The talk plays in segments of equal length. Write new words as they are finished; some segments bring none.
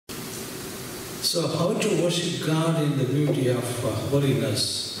So how to worship God in the beauty of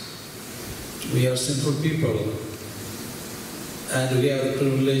holiness? We are sinful people, and we have the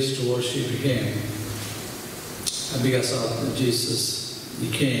privilege to worship Him. And because of Jesus,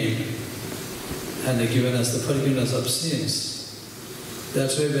 He came and He given us the forgiveness of sins.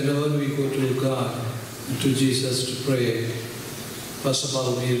 That's why whenever we go to God, to Jesus to pray, first of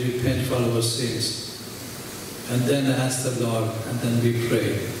all we repent for our sins, and then ask the Lord, and then we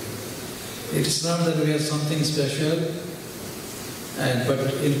pray. It is not that we are something special,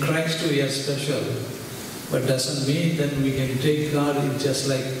 but in Christ we are special. But doesn't mean that we can take God in just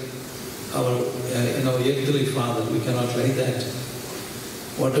like our earthly Father. We cannot like that.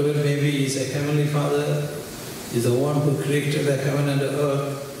 Whatever maybe is a heavenly Father, is the one who created the heaven and the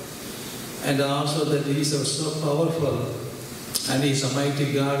earth, and also that He is so powerful, and He is a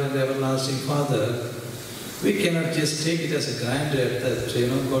mighty God and everlasting Father. We cannot just take it as a granted that,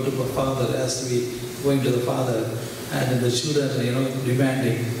 go to the Father as we going to the Father, and the children,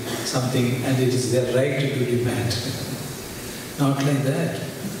 demanding something, and it is their right to demand. Not like that.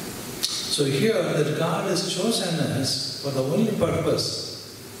 So here, that God has chosen us for the only purpose,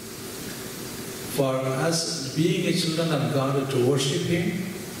 for us being a children of God to worship Him.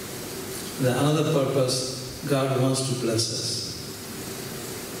 The another purpose, God wants to bless us.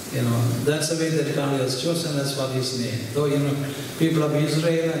 That's the way that God has chosen us for His name. Though, people of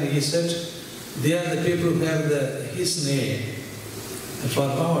Israel, and He said, they are the people who have His name. And for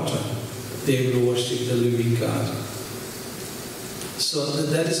what? They will worship the living God. So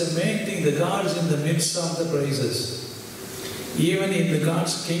that is the main thing. The God is in the midst of the praises. Even in the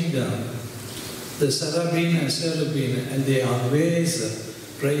God's kingdom, the seraphim and seraphim, and they are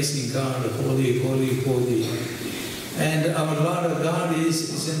always praising God, holy, holy, holy. And our Lord God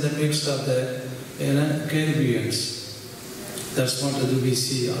is in the midst of the cherubims. That's what we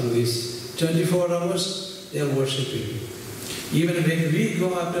see always. 24 hours, they are worshipping. Even when we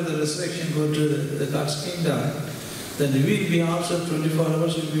go after the resurrection, go to the God's kingdom, then we will be also 24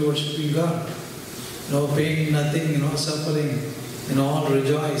 hours will be worshipping God. No pain, nothing, suffering, all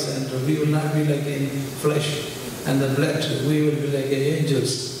rejoice, and we will not be like in flesh and the blood. We will be like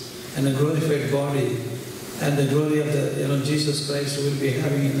angels and a glorified body. And the glory of the Jesus Christ will be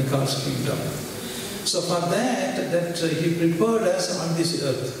having in the God's kingdom. So for that He prepared us on this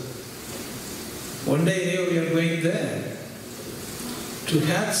earth. One day we are going there. To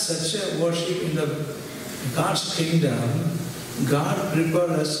have such a worship in the God's kingdom, God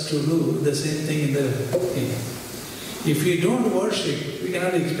prepared us to do the same thing in the kingdom. If we don't worship, we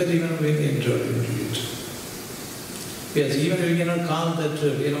cannot expect even when we enter into it. Yes, even we cannot call that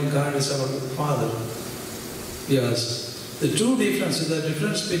God is our Father. Yes, the two differences, the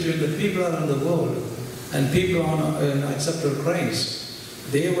difference between the people around the world and people accepted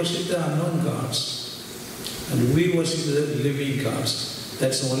Christ, they worship the unknown gods, and we worship the living gods.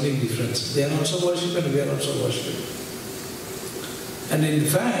 That's the only difference. They are also worshipped, and we are also worshipped. And in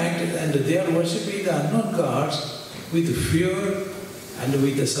fact, they are worshipping the unknown gods with fear and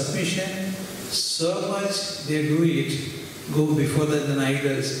with the submission. So much they do it, go before the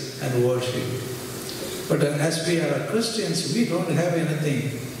idols and worship. But as we are Christians, we don't have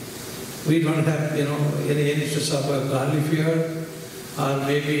anything. We don't have, any sense of godly fear or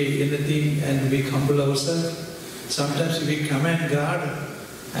maybe anything, and we humble ourselves. Sometimes we command God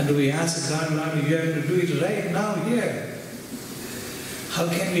and we ask God, Lord, you have to do it right now here. How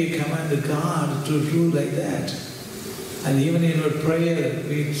can we command God to do like that? And even in our prayer,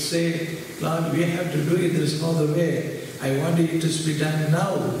 we say, Lord, we have to do it. There is no other way. I want it to be done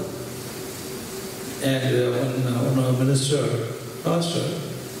now. And when our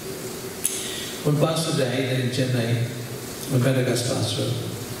pastor died in Chennai, one Pentecost pastor,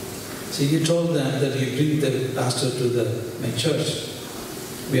 so he told them that he bring the pastor to my church.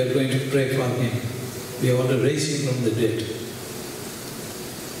 We are going to pray for him. We want to raise him from the dead.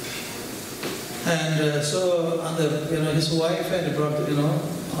 And so on his wife had brought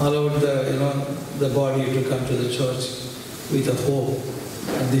all over the body to come to the church with a hope.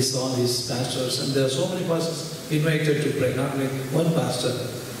 And all these pastors, and there are so many pastors invited to pray, not like one pastor.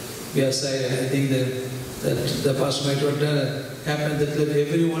 Yes, I think that the pastor might have happened that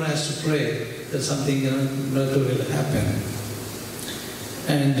everyone has to pray that something miracle will happen.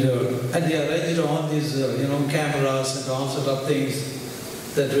 And they arranged all these cameras and all sort of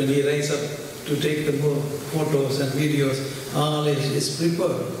things that when he rises up to take the photos and videos, all is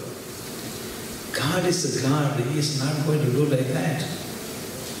prepared. God is a God. He is not going to do like that.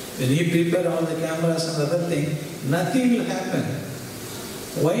 When He prepared all the cameras and other things, nothing will happen.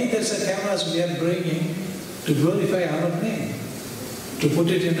 Why there's a cameras we are bringing? To glorify our name. to put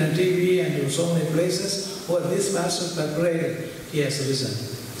it in a TV and to so many places. Oh, this pastor prayed, he has risen.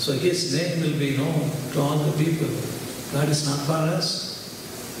 So his name will be known to all the people. God is not for us.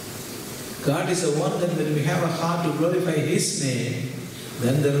 God is the one that when we have a heart to glorify His name,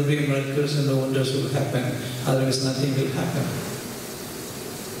 then there will be miracles and the wonders will happen. Otherwise nothing will happen.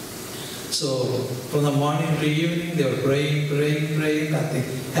 So from the morning to evening they were praying, nothing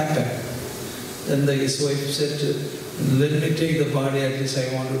happened. Then his wife said, let me take the body, at least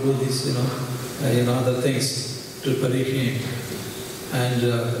I want to do this, other things to bury him. And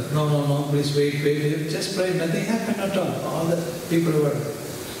no, please wait, just pray, nothing happened at all. All the people were.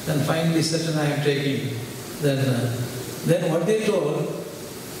 Then finally said, I am taking. Then what they told,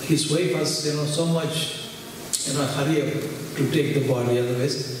 his wife was, so much, hurry up to take the body,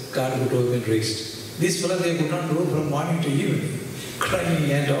 otherwise God would have been raised. This fellow they could not do from morning to evening,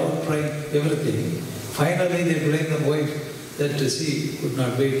 crying and all praying, everything. Finally they blamed the wife that she could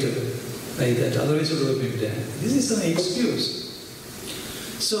not wait like that, otherwise it would have been dead. This is an excuse.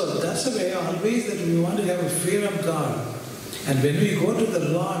 So that's the way always that we want to have a fear of God. And when we go to the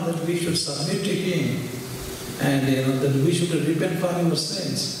Lord, that we should submit to Him, and that we should repent for our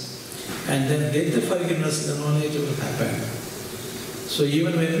sins, and then get the forgiveness, then only it will happen. So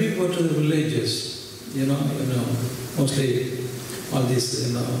even when we go to the villages, mostly all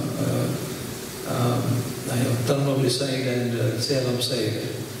these, Thermopylae side and Salem side,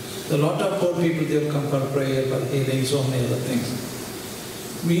 a lot of poor people, they will come for prayer, for healing, so many other things.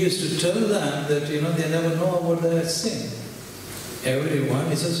 We used to tell them that, they never know about their sin.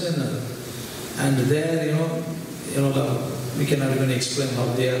 Everyone is a sinner. And there, we cannot even explain how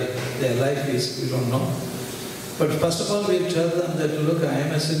their life is, we don't know. But first of all, we tell them that, look, I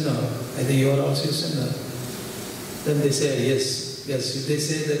am a sinner. I think you are also a sinner. Then they say, yes. If they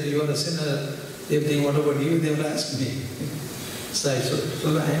say that you are a sinner, they think, what about you? They will ask me. So I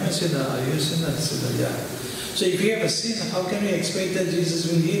am a sinner. Are you a sinner? Sinner, yeah. So if you have a sin, how can we expect that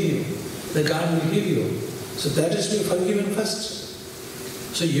Jesus will heal you? That God will heal you? So that is to be forgiven first.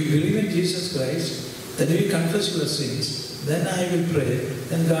 So you believe in Jesus Christ, then you confess your sins, then I will pray,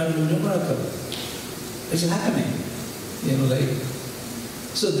 then God will do miracle. It's happening.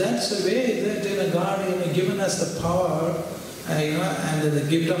 So that's the way that God given us the power and the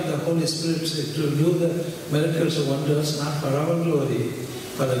gift of the Holy Spirit to do the miracles and wonders, not for our glory,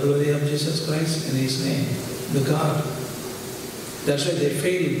 for the glory of Jesus Christ in His name, the God. That's why they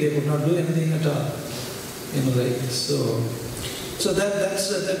failed. They could not do anything at all. So that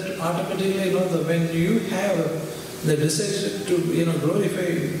automatically, when you have the desire to, glorify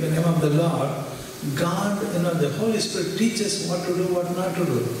the name of the Lord, God, the Holy Spirit teaches what to do, what not to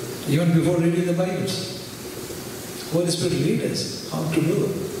do. Even before reading the Bibles, Holy Spirit leads us how to do,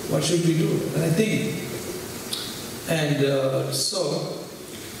 what should we do. And I think, so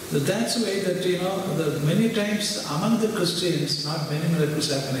that's the way that, many times among the Christians, not many miracles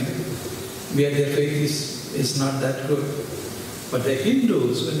happening, where their faith is not that good. But the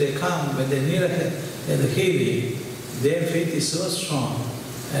Hindus, when they come, when they need the healing, their faith is so strong,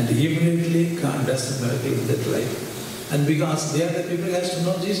 and immediately God does the miracle in their life. And because they are the people who has to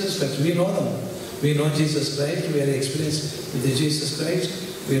know Jesus Christ, we know them. We know Jesus Christ, we are experienced with Jesus Christ,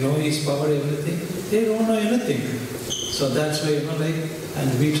 we know His power, everything. They don't know anything. So that's why,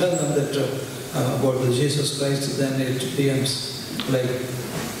 and we tell them that about the Jesus Christ, then it becomes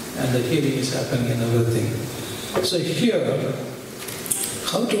and the healing is happening and everything. So here,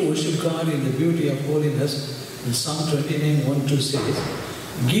 how to worship God in the beauty of holiness, in Psalm 29:1-2 says,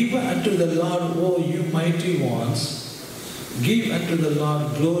 give unto the Lord, O you mighty ones, give unto the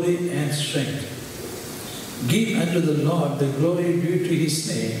Lord glory and strength. Give unto the Lord the glory due to His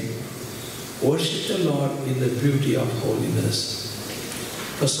name. Worship the Lord in the beauty of holiness.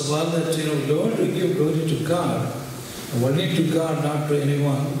 First of all, that Lord, we give glory to God, only to God, not to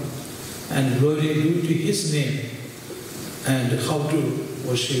anyone, and glory due to His name, and how to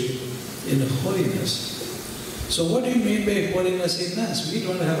worship in holiness. So what do you mean by holiness in us? We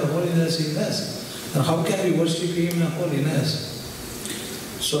don't have a holiness in us. And how can we worship Him in holiness?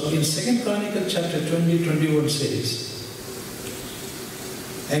 So in 2 Chronicles chapter 20:21 says,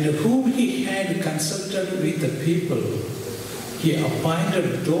 and whom He had consulted with the people, He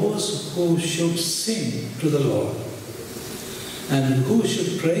appointed those who should sing to the Lord, and who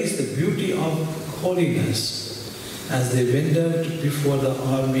should praise the beauty of holiness as they went out before the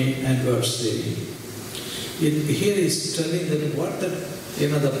army and were saying. Here is telling that what the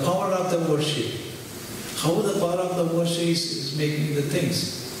power of the worship, how the power of the worship is making the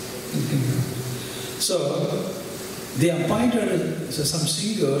things. So they appointed some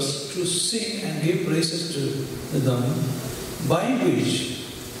singers to sing and give praises to them by which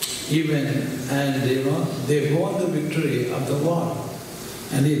even, and they won the victory of the war.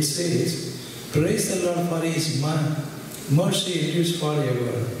 And it says, praise the Lord for his mercy endures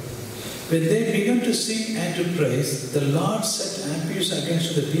forever. When they began to sing and to praise, the Lord set ambush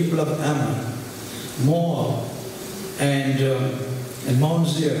against the people of Ammon, Moab, and Mount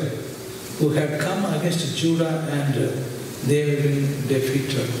Seir, who had come against Judah, and they have been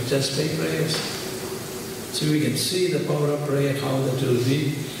defeated. Just by prayers. So we can see the power of prayer, how that will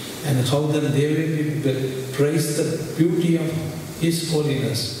be, and how then they will praise the beauty of His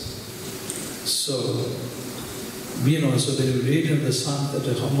holiness. So we know, so they will read in the Psalm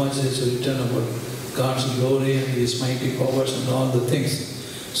that how much is written about God's glory and His mighty powers and all the things.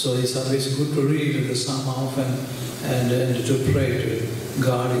 So it's always good to read the Psalm often and to pray to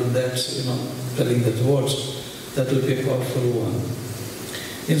God in that, telling the words. That will be a powerful one.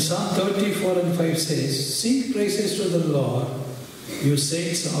 In Psalm 34 and 5 says, sing praises to the Lord, you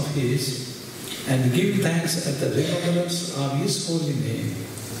saints of His, and give thanks at the remembrance of His holy name.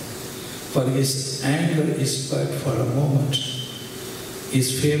 For His anger is but for a moment.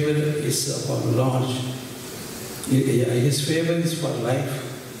 His favor is upon large. His favor is for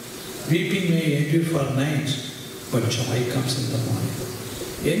life. Weeping may endure for night, but joy comes in the morning.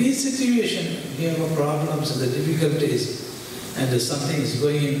 Any situation, we have problems and the difficulties, and something is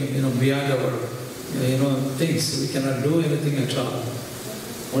going, beyond our, things. We cannot do anything at all.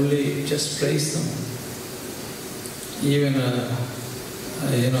 Only just praise them. Even,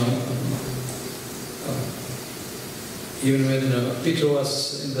 even when Peter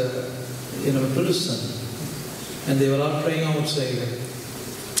was in the prison, and they were all praying outside,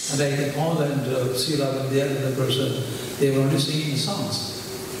 and I think Paul and Sila, when they are in the prison, they were only singing songs.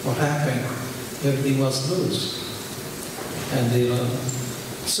 What happened? Everything was loose. And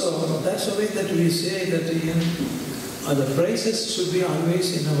so that's the way that we say that the praises should be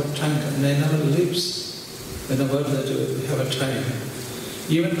always in our tongue and in our lips whenever that we have a time.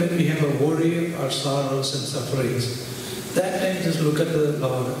 Even when we have a worry or sorrows and sufferings, that time just look at the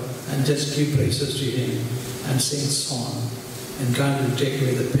Lord and just give praises to Him and sing song, and God will take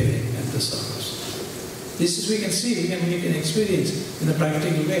away the pain and the sorrows. This is we can see and we can experience in a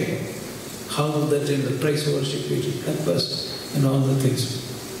practical way how that in the praise worship will help us in all the things.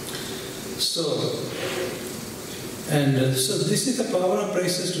 So this is the power of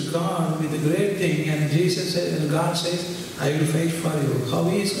praises to God with a great thing. And Jesus said, and God says, I will fight for you. How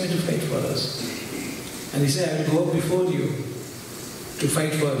He is going to fight for us? And He said, I will go before you to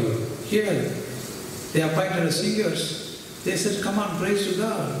fight for you. Here, they appointed as singers. They said, come on, praise to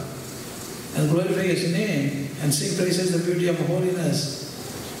God and glorify His name and sing praises the beauty of holiness.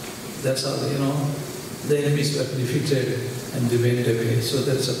 That's how, the enemies were defeated and they went away. So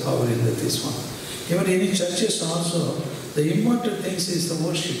there's a power in this one. Even in churches also, the important things is the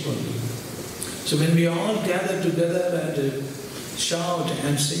worship only. So when we all gather together and shout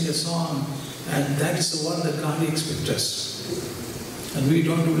and sing a song, and that is the one that God expects us. And we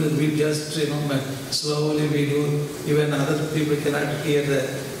don't do that, we just, slowly we do, even other people cannot hear the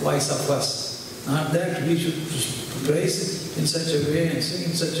voice of us. Not that, we should praise in such a way and sing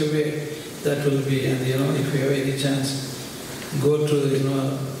in such a way that will be, and if you have any chance, go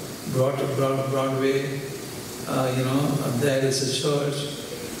to, Broadway, there is a church,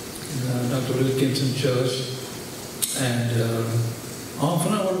 Dr. Wilkinson Church, and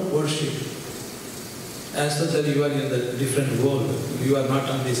often our worship, as though that you are in the different world, you are not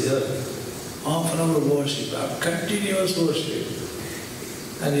on this earth. Often our worship, our continuous worship.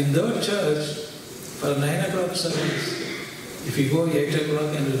 And in that church, for 9 o'clock service, if you go 8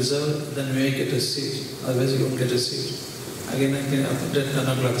 o'clock and reserve, then you may get a seat. Otherwise you won't get a seat. Again, after 10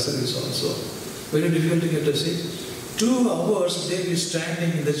 o'clock service also. Very difficult to get a seat. 2 hours they will be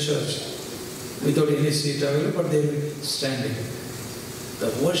standing in the church without any seat available, but they will be standing. The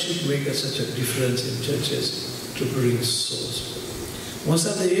worship makes such a difference in churches to bring souls. Most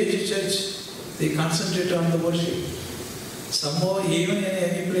of the aged church, they concentrate on the worship. Somehow, even in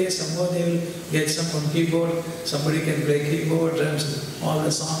any place, somehow they will get some on keyboard, somebody can play keyboard, drums, all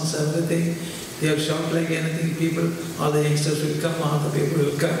the songs, everything. They will shout like anything, people, all the youngsters will come, all the people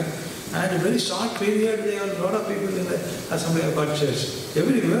will come. And a very short period, there are a lot of people in the Assembly of God Church,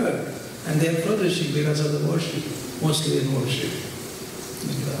 everywhere. And they are flourishing because of the worship, mostly in worship.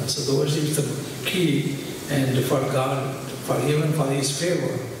 So the worship is the key, and for God, even for His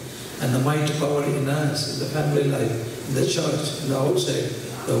favor, and the mighty power in us, in the family life, in the church, in the outside,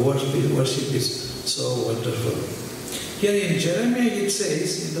 the worship is so wonderful. Here in Jeremiah it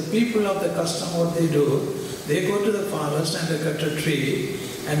says, the people of the custom, what they do, they go to the forest and they cut a tree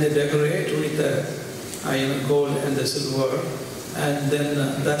and they decorate with gold and the silver, and then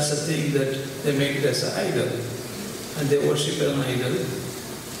that's the thing that they make it as an idol, and they worship an idol.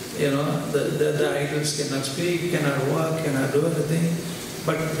 The idols cannot speak, cannot walk, cannot do anything,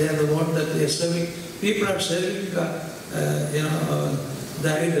 but they are the one that they are serving. People are serving the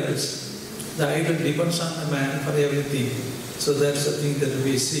idols. The idol depends on the man for everything. So that's the thing that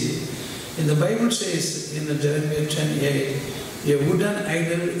we see. In the Bible says in Jeremiah 10:8, a wooden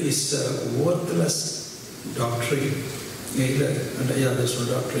idol is a worthless doctrine. That's no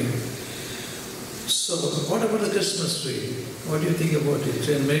doctrine. So what about the Christmas tree? What do you think about it?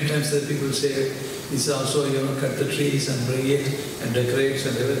 And many times the people say, it's also, cut the trees and bring it and decorate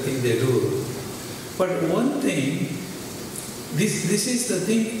and everything they do. But one thing, this is the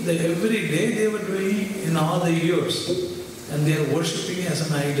thing that every day they were doing in all the years. And they are worshipping as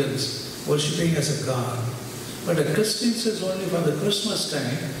an idol, worshipping as a god. But the Christians is only for the Christmas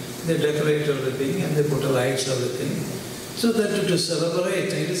time, they decorate everything and they put lights, everything. So that to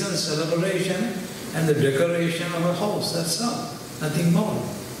celebrate, it is a celebration and the decoration of a house, that's all, nothing more.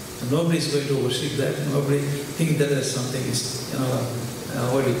 Nobody is going to worship that, nobody think that there's something,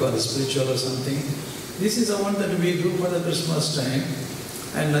 what do you call it, spiritual or something. This is the one that we do for the Christmas time,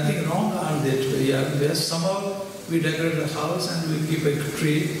 and nothing wrong on it. Somehow we decorate the house and we keep a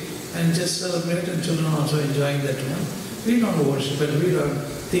tree and just celebrate, and children also enjoying that one. We don't worship it, we don't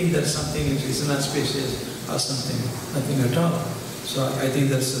think that something is inauspicious or something, nothing at all. So I think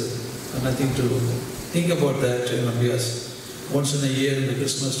that's nothing to think about that, because once in a year in the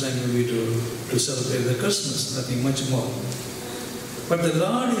Christmas time we to celebrate the Christmas, nothing much more. But the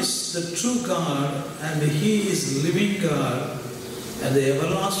Lord is the true God, and He is living God and the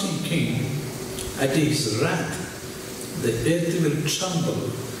everlasting King. At His wrath, the earth will tremble,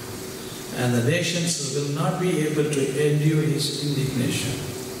 and the nations will not be able to endure His indignation.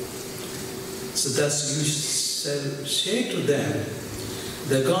 So thus you shall say to them,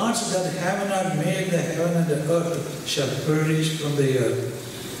 the gods that have not made the heaven and the earth shall perish from the earth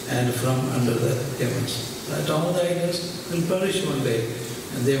and from under the heavens. That all the idols will perish one day,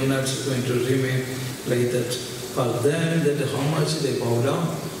 and they are not going to remain like that. For them, that how much they bow down,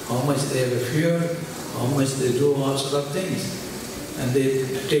 how much they have a fear, how much they do all sort of things. And they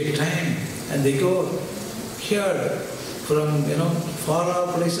take time, and they go here from, far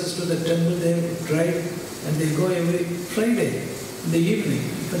off places to the temple, they drive, and they go every Friday in the evening.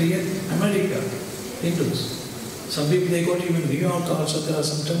 For here, America, Hindus. Some people, they go to even New York also, there are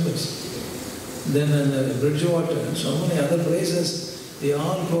some temples. Then Bridgewater and so many other places, they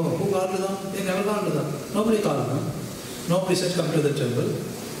all go. Who called to them? They never called to them. Nobody called them. Nobody said, come to the temple.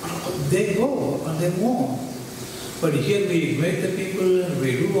 They go and they move. But here we invite the people and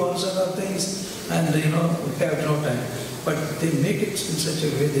we do all sorts of things, and we have no time. But they make it in such a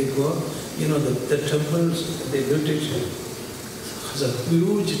way, they go, the temples, they built it. It's a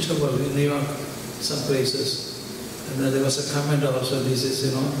huge temple in New York, some places. And there was a comment also, this is,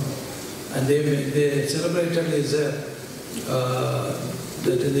 and they celebrated is that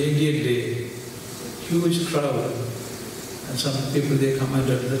in the Indian Day, huge crowd. And some people, they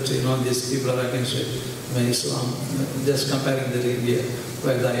commented that, these people are against Islam, just comparing that India,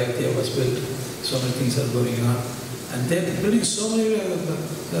 where the Ayodhya was built, so many things are going on. And they're building so many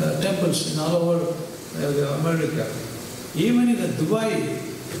temples in all over America. Even in Dubai,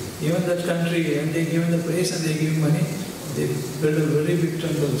 even that country, and they give the place and they give money, they build very big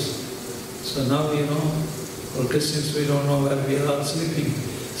temples. So now, for Christians, we don't know where we are all sleeping.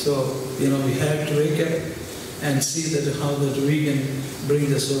 So, we have to wake up and see that how that we can bring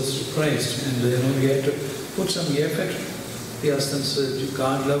the souls to Christ. And, we have to put some effort. Since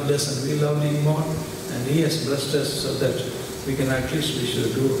God loved us and we loved Him more, and He has blessed us so that we can at least we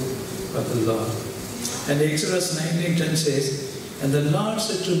should do for the Lord. And Exodus 19:10 says, and the Lord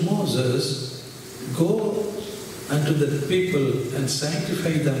said to Moses, go unto the people and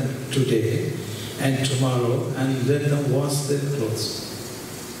sanctify them today and tomorrow, and let them wash their clothes.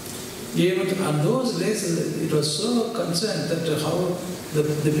 Even on those days, it was so concerned that how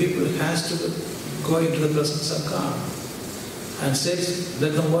the people has to go into the presence of God. And says,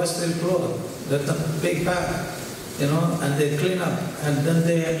 let them wash their clothes, let them take bath, and they clean up, and then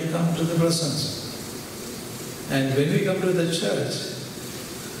they have to come to the presence. And when we come to the church,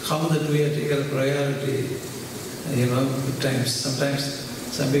 how that we have taken a priority, sometimes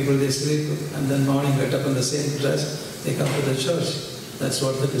some people they sleep and then morning get up in the same dress, they come to the church. That's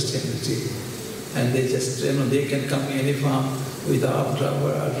what the Christianity. And they just, they can come in any form with half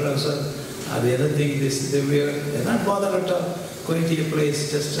trouser or the other thing they wear. They're not bothered at all going to a place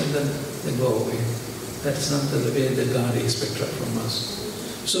just and then they go away. That's not the way that God expects from us.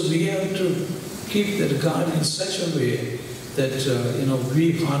 So we have to keep that God in such a way that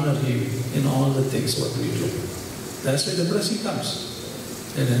we honor Him in all the things what we do. That's where the blessing comes.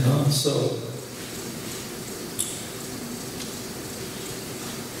 And so.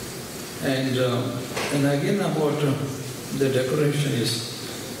 And again about the decoration is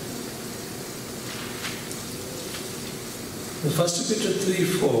the 1 Peter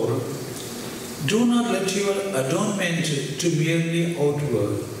 3:4. Do not let your adornment to merely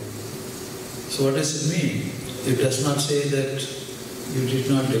outward. So what does it mean? It does not say that you did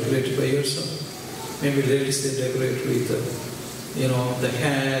not decorate by yourself. Maybe ladies they decorate with the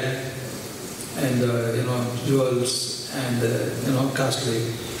hair and jewels and costly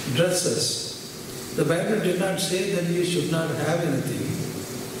dresses. The Bible did not say that you should not have anything.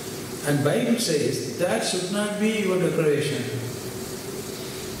 And Bible says that should not be your decoration.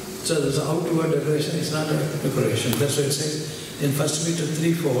 So this outward decoration is not a decoration. That's what it says in 1 Peter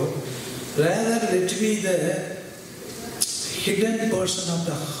 3:4. Rather let be the hidden person of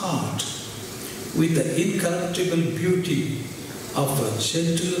the heart with the incorruptible beauty of a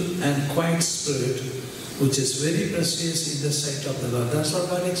gentle and quiet spirit, which is very precious in the sight of the Lord. That's what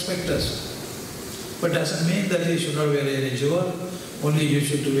God expects us. But doesn't mean that you should not wear any jewel. Only you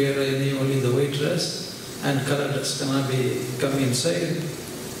should wear only the white dress, and color dress cannot come inside.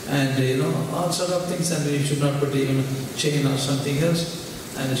 And all sort of things, and you should not put even chain or something else.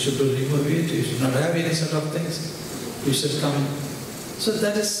 And you should remove it. You should not have any sort of things. You should come. So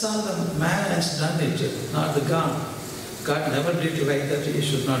that is how the man has done it, not the God. God never did like that. You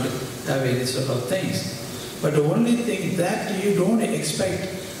should not have any sort of things. But the only thing that you don't expect,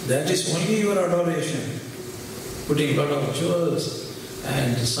 that is only your adoration. Putting a lot of jewels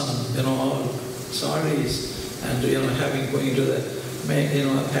and some, all saris, and having going to the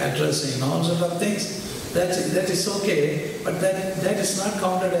hairdressing, all sort of things. That is okay, but that is not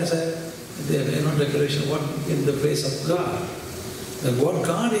counted as a decoration. What in the place of God? What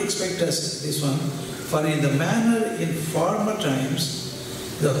God expects us, this one, for in the manner in former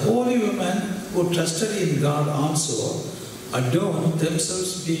times, the holy women who trusted in God also adorned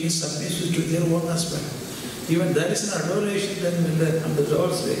themselves, being submissive to their own husband. Even there is an adoration then when the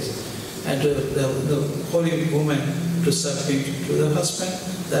Lord's raised. And the holy woman to submit to the husband,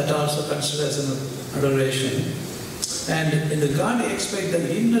 that also considered as an adoration. And in the God expects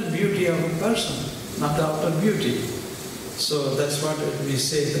the inner beauty of a person, not the outer beauty. So that's what we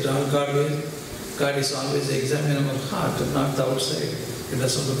say that our God is always examining our heart, not the outside. He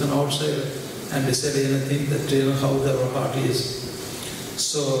doesn't look on outside and decide anything that how our heart is.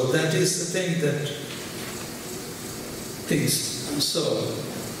 So that is the thing that things. So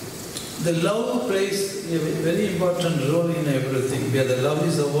the love plays a very important role in everything. Where the love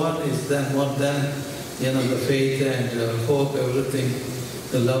is the one is then more than the faith and hope, everything.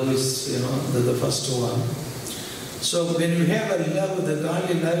 The love is the first one. So when you have a love, the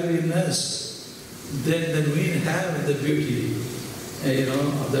godly liveliness, then we have the beauty,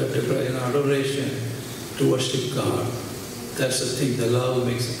 of the adoration to worship God. That's the thing. The love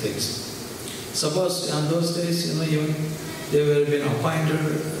makes the things. Suppose on those days, even they were being appointed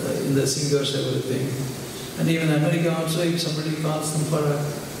in the singers, everything. And even in America also, if somebody calls them for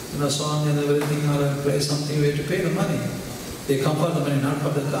a song and everything, or play something, we have to pay the money. They come for the money, not for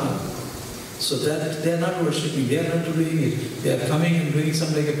the God. So that they are not worshipping, they are not doing it. They are coming and doing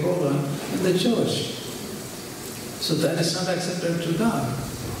some like a program in the church. So that is not accepted to God.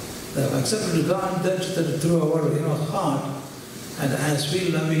 They have accepted to God that through our heart, and as we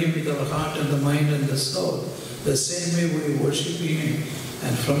love Him with our heart and the mind and the soul, the same way we worship Him,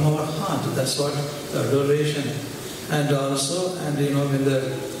 and from our heart. That's what the adoration. And also, when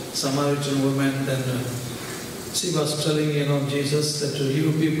the Samaritan woman, then she was telling Jesus that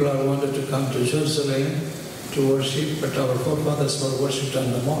you people are wanted to come to Jerusalem to worship, but our forefathers were worshipped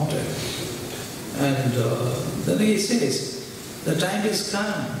on the mountain. And then He says, the time is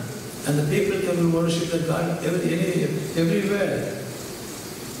come, and the people can worship the God everywhere.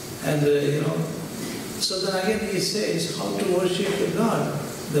 And so then again He says how to worship God.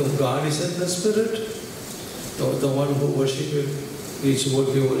 The God is in the Spirit. The one who worships is what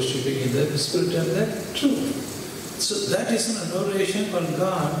we are worshipping in the Spirit and the truth. So that is an adoration for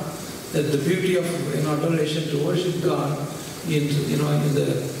God, that the beauty of adoration to worship God in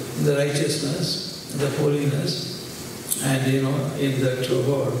the righteousness, the holiness, and in the true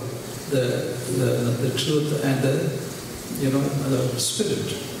word, the truth and the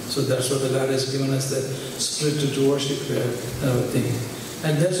Spirit. So that's what the God has given us, the Spirit to worship everything.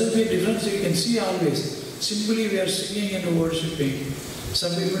 And there should be a difference you can see always. Simply we are singing and worshipping.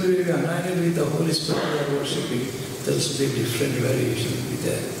 Some people will be anointed with the Holy Spirit, they are worshipping. There should be a different variation be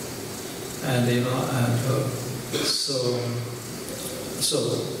there. And so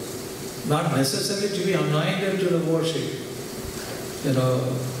not necessarily to be anointed to the worship.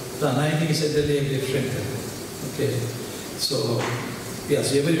 The anointing is entirely different. Okay. So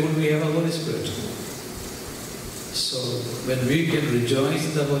yes, everyone we have a Holy Spirit. So when we can rejoice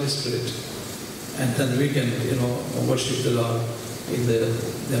in the Holy Spirit, and then we can worship the Lord in the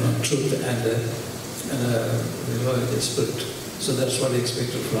truth and the Spirit. So that's what He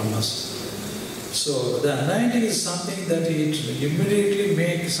expected from us. So the anointing is something that it immediately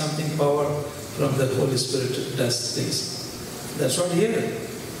makes something power from the Holy Spirit does things. That's what here,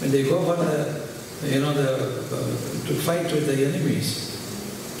 when they go for to fight with the enemies,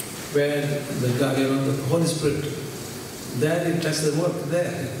 where the Holy Spirit, there it does the work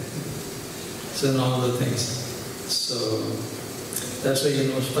there. So in all the things. So that's why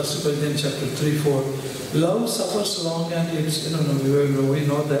 1 Corinthians chapter 3-4, love suffers long, and it's we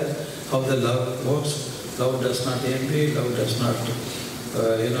know that how the love works. Love does not envy, love does not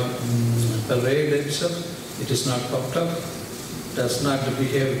parade itself, it is not puffed up, does not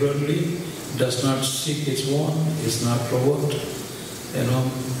behave rudely, does not seek its own, is not provoked, and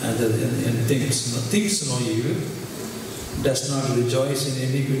thinks no evil, does not rejoice in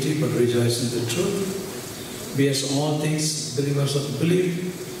iniquity but rejoice in the truth, bears all things, believes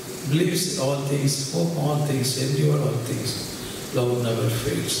all things, hope all things, endure all things, love never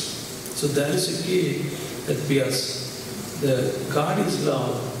fails. So that is a key that because God is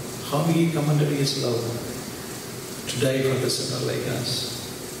love, how He commanded His love to die for the sinner like us.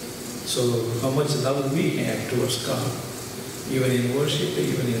 So how much love we have towards God, even in worship,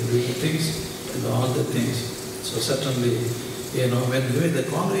 even in doing things, and all the things. So certainly, when the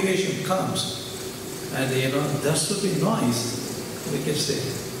congregation comes, and there should be noise, we can say.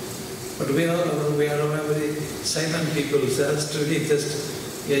 But we are very silent people. Just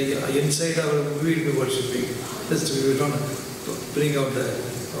inside our we will be worshiping. Just we don't bring out the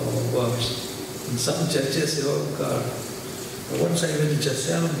words. In some churches, oh God, one side is a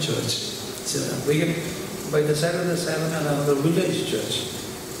Salem church. By the side of the Salem and another village church.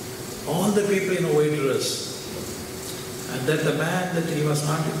 All the people in a white dress. And that the man that he was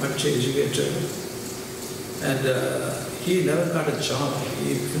not much educated. And he never got a job.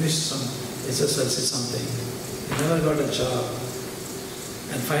 He finished some SSLC something. He never got a job.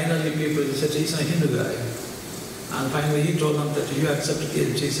 And finally people said, he's a Hindu guy. And finally he told them that you accept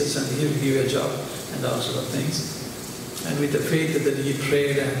Jesus and he will give you a job and all sort of things. And with the faith that he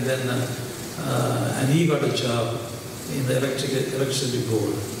prayed, and then and he got a job in the electricity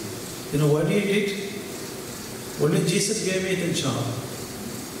board. You know what he did? Only Jesus gave me the job.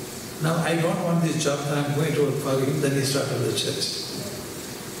 Now I don't want this job, I'm going to work for him. Then he started the church.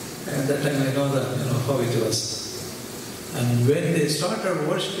 And that time I know that, how it was. And when they started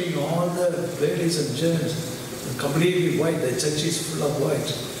worshipping, all the ladies and gents, completely white, the church is full of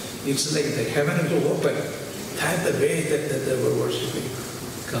white. It's like the heaven will open. That's the way that they were worshipping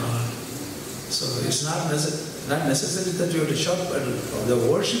God. So it's not necessary that you have to shout, but the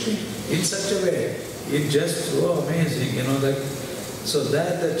worshipping in such a way, it's just so amazing, so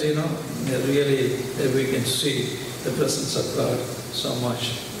that really we can see the presence of God so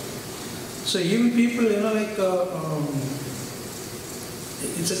much. So even people,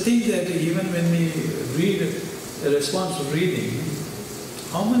 it's a thing that even when we read a response to reading,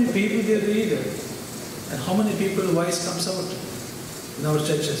 how many people they read and how many people voice comes out in our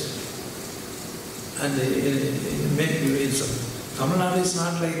churches. And in Tamil Nadu is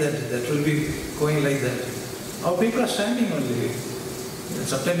not like that. That will be going like that. Our people are standing only.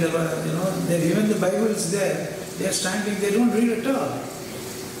 Sometimes they were, even the Bible is there. They are standing. They don't read at all.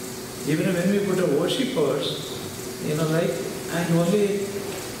 Even when we put a worshippers, and only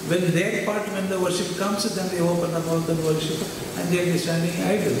when their part, when the worship comes, then they open the mouth and worship, and they will be standing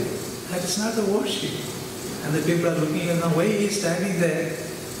idle. That is not the worship. And the people are looking at why he is standing there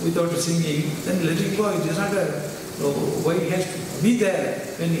without singing, then let him go. It is not why he has to be there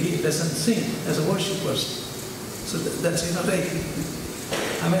when he doesn't sing as a worshipper. So that's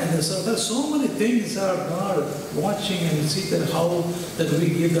so there are so many things are God watching and see that how that we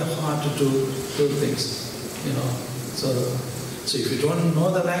give the heart to do things, So if you don't know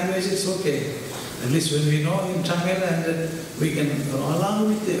the language, it's okay. At least when we know in Tamil, and we can, along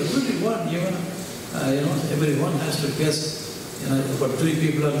with everyone, everyone has to guess. About 3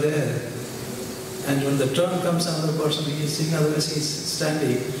 people are there. And when the turn comes, another person is singing, otherwise he is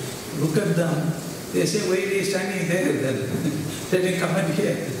standing. Look at them. They say, why are you standing there then? Let him come and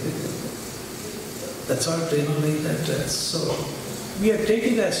here. That's what, like that. So we are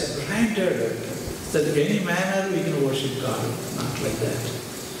taking as granted that in any manner we can worship God. Not like that.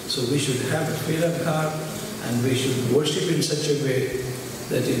 So we should have the fear of God, and we should worship in such a way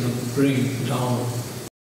that bring down